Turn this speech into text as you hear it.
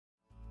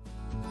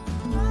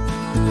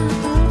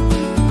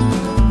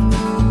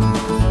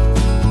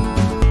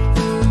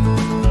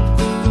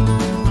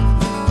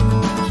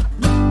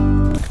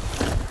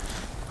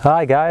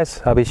Hi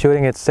guys, I'll be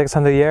shooting at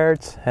 600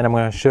 yards and I'm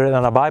going to shoot it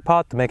on a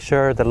bipod to make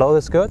sure the load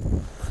is good.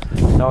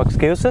 No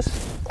excuses.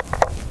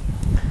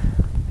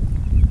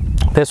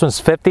 This one's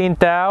 15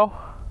 thou,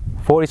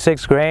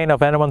 46 grain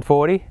of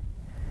N140,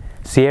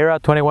 Sierra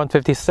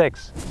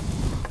 2156.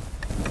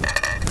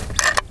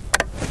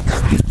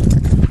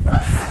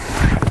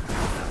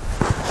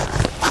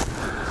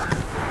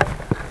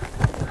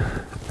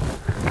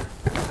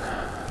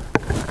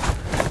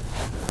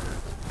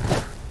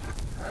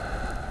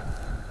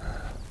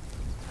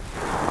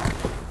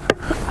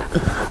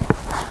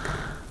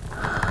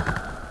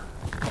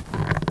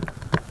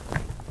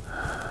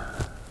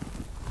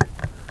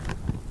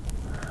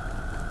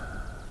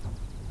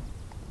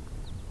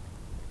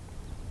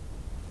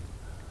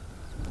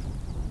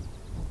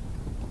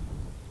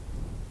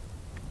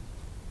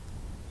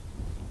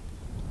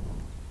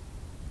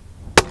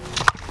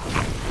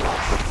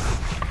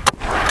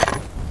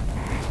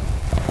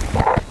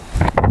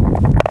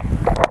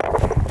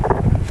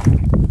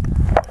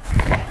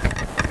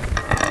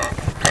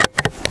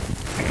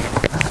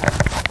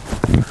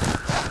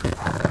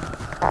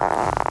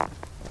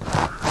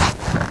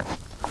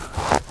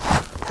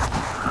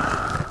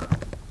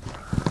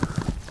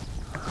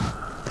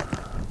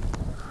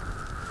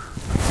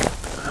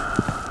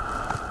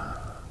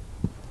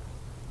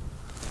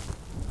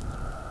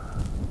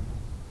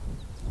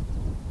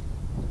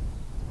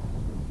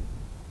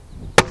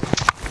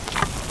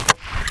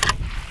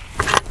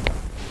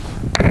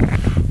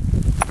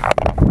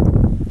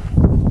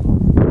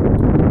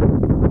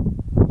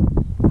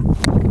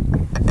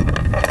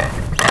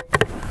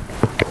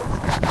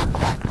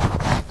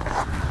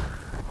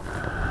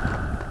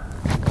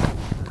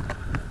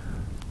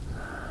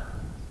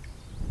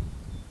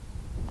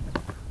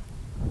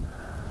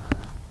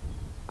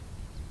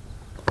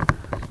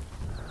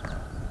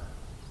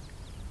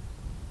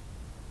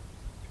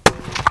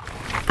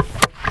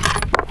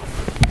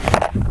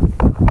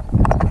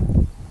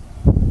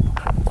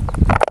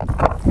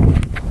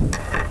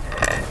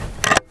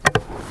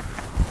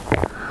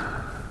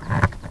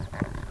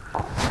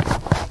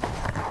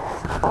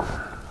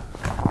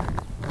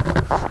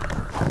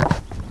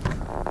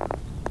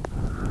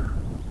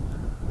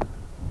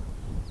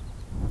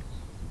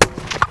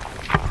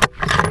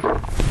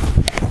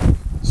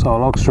 So it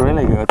looks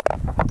really good.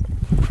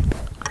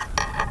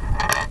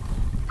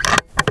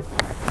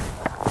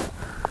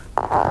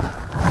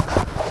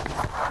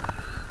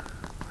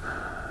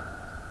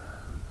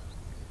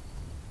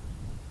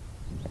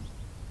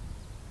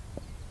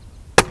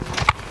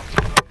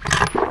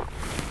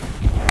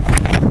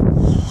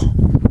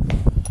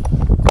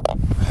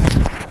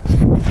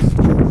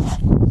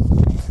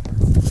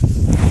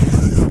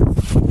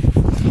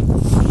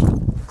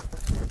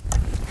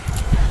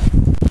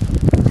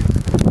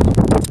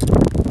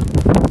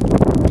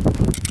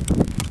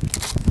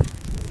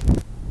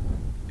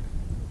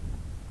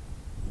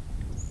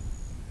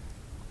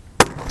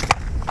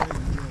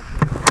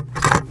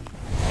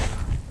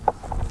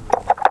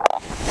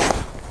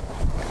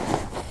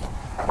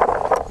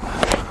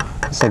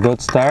 It's a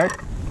good start.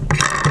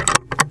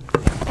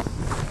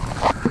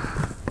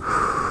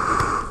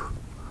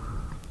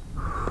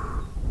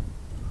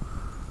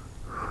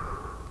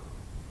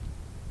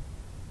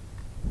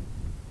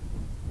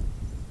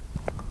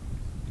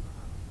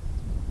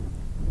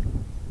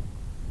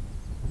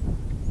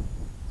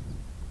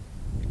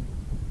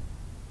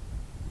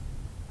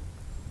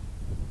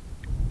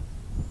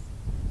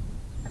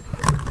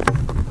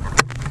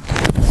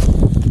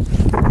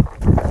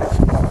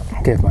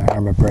 Give my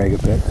arm a break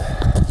a bit.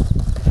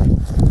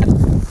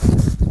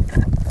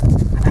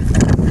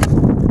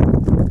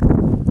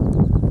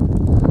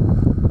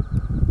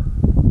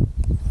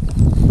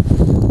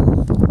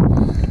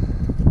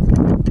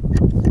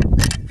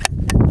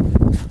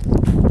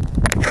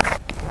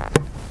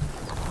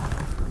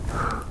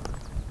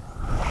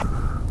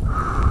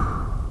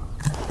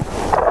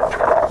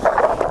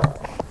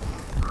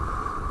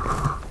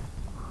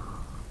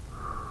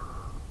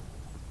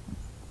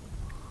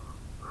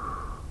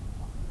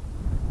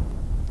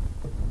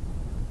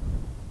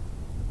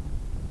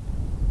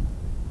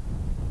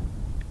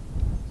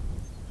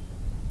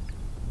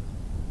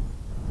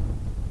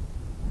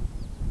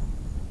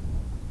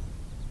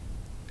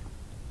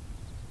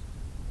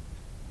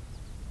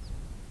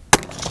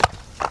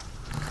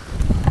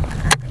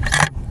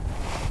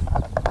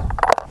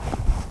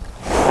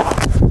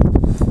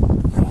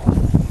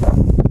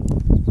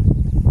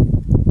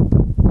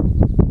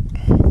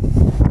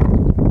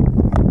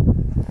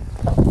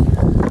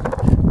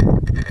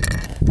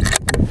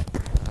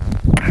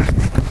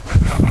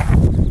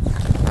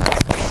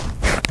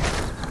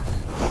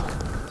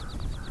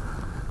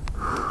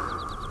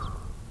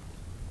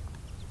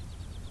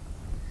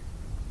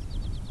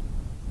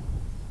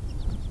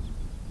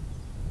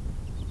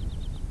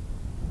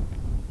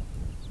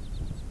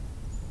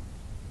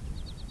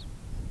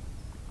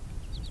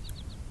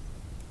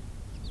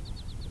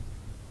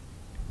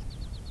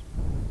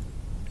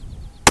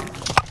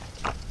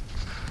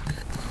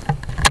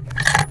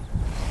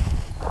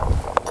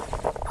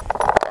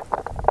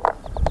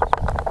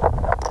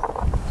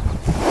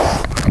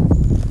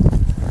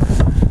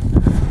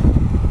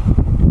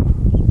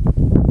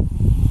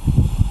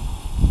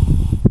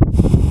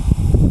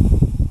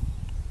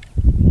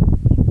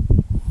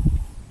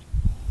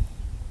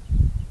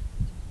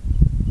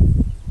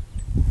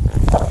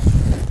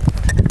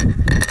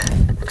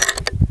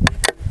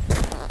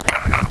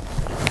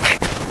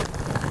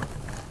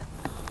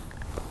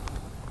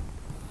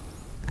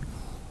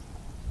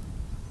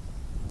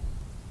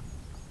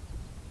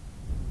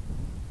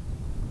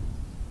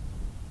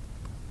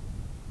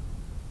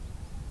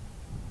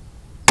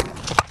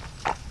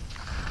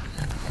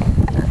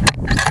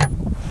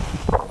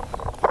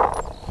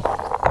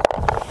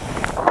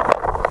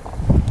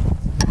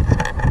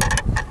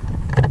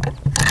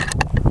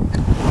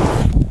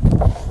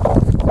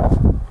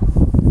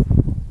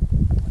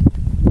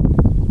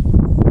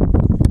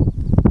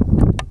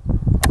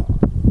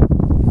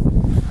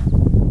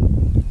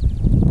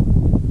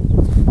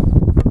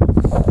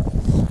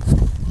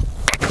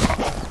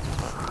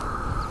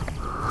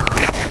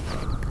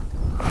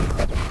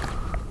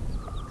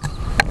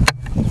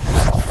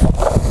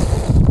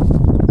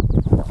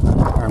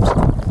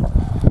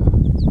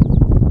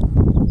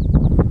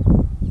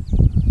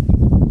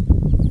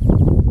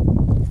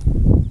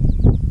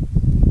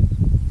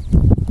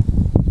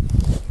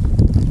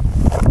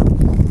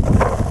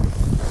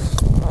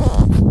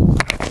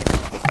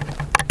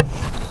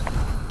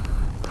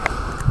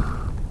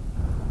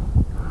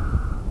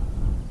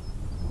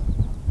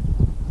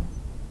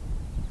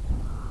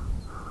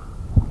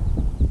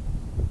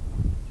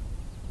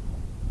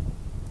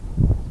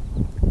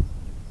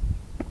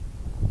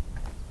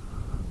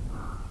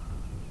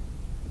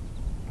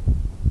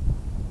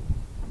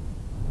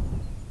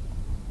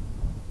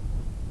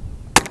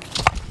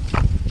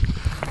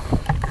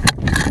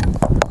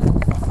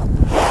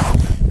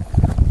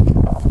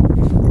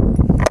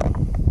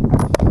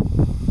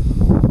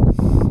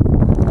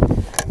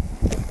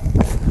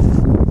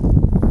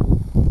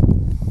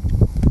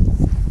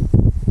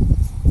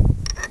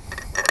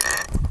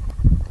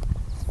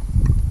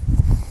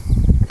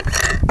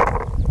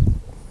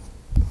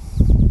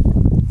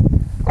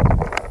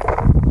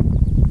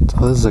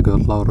 Oh, this is a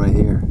good load right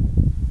here.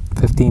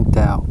 15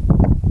 thou.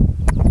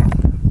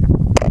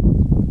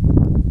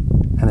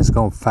 And it's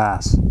going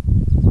fast.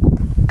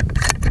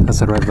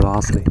 That's the right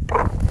velocity.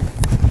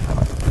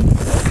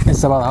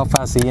 It's about how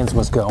fast the ends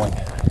was going.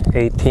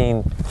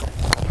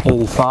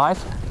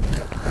 1885.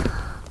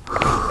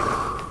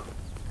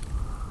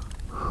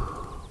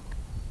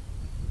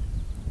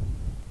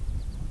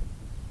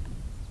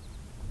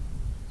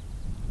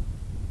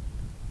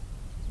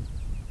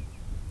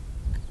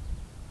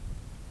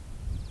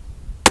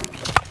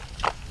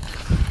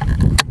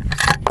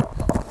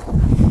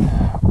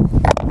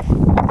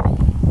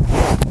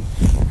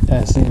 Yeah,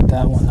 I see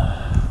that one.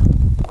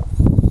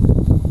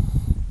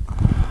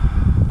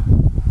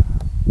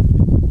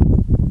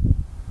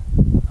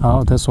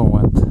 Oh, this one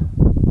went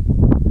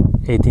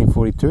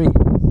 1843.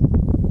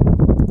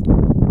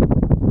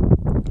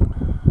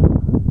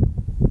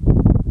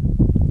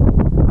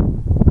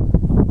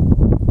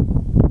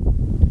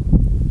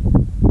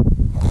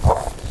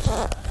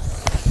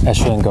 I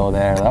shouldn't go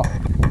there though.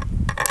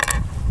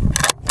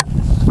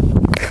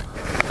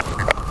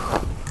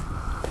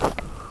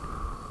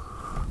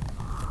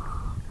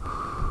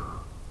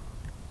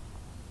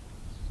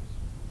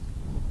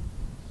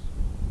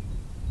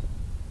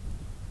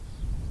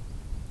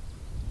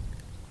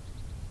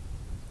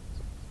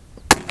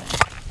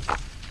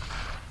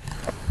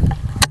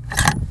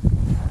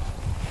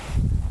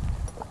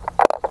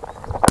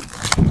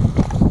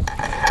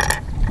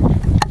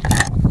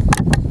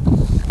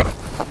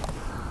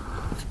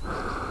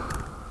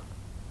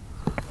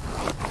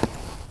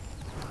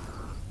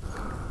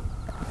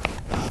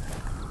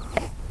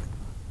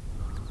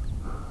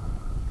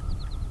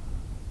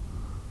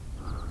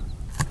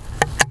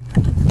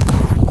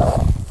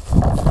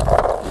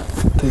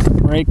 Take a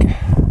break.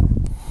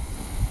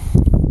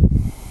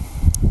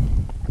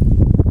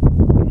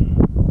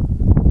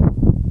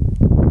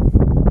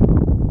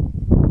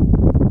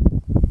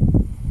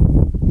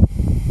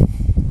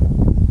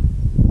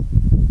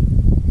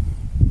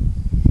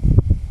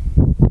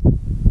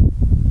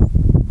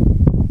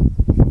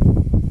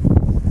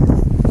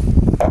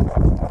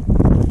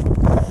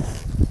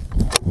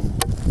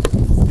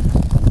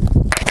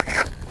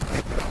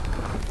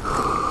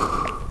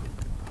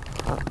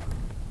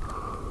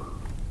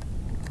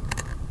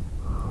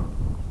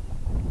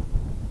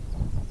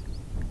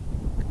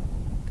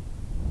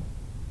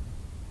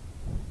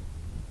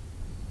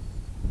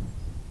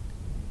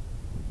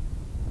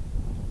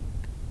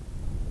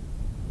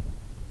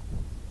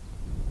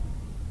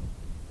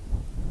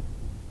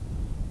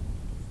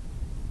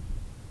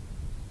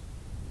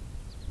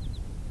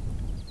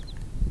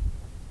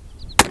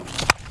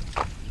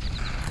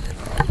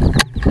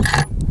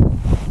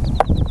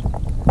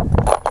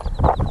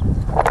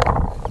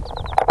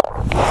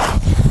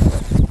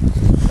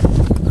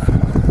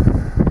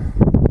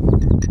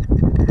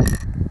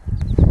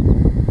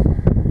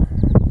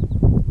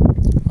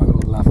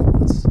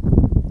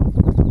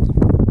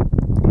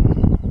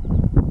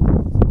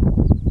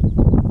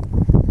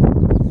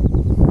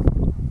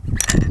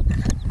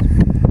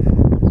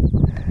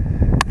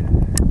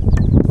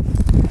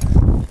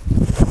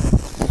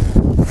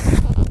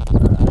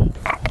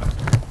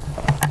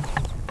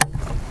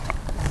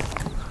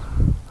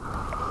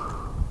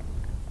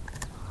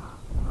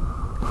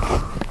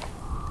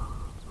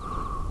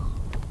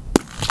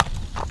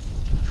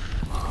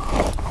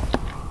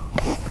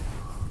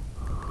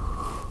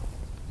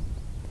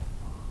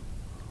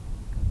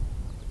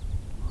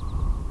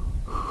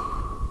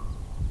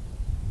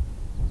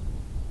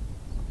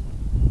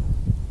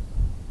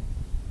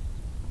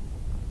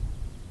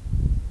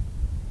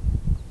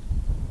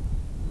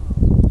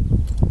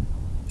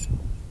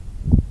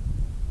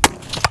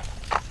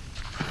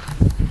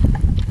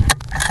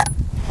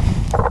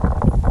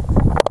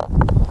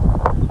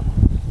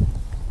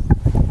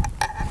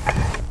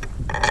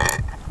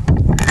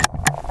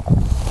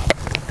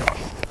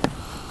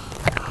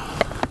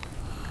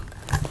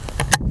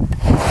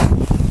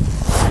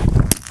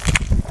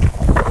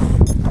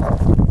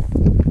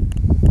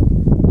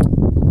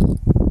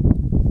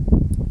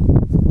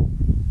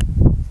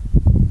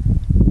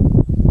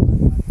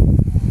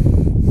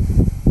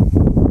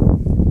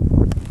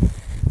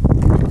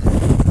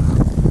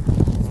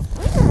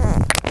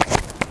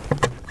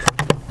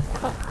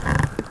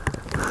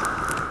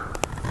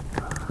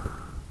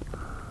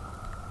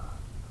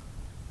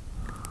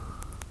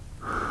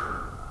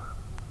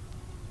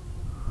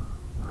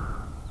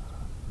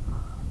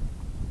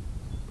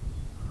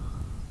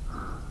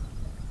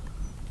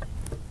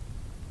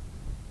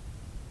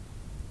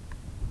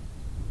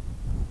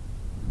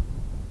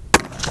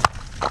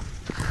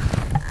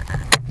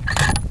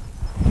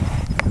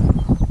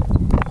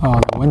 Oh,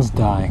 the wind's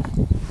dying.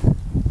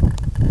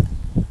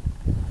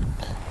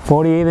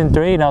 48 and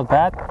 3, not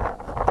bad.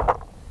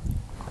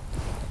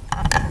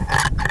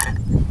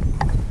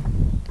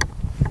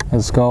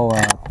 Let's go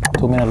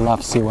 2 minutes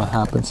left, see what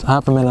happens.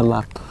 Half a minute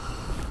left.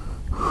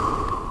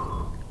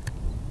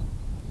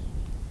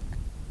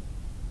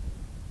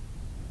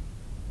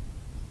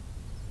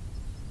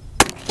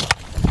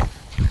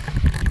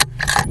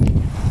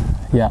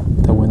 Yeah,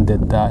 the wind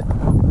did that.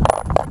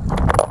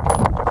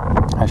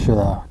 I should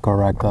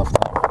correct off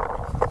that.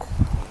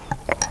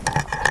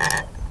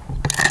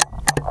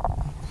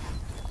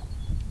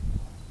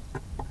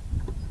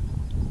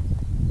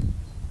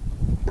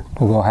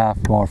 We'll go half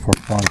more for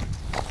fun.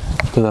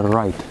 To the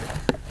right.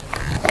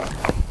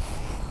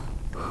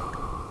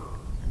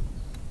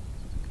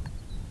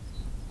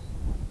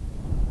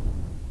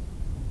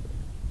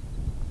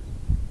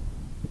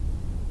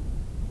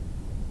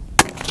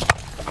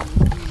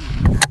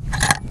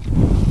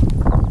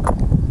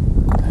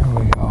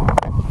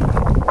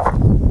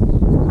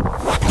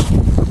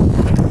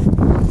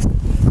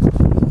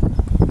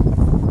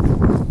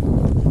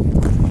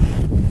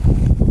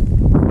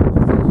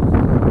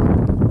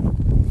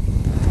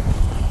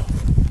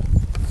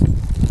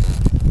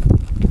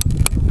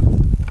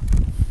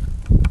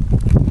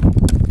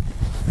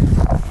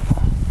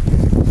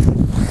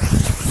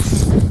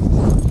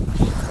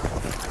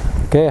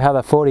 Okay, I had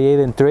a 48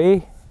 in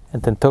 3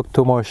 and then took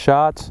 2 more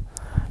shots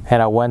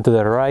and I went to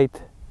the right,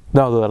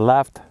 no, to the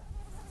left.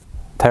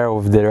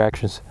 Terrible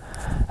directions.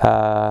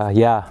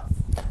 Yeah,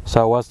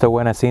 so what's the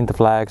win? I seen the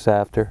flags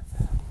after.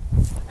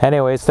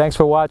 Anyways, thanks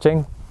for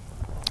watching.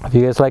 If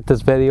you guys like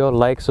this video,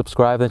 like,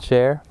 subscribe and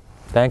share.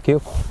 Thank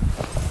you.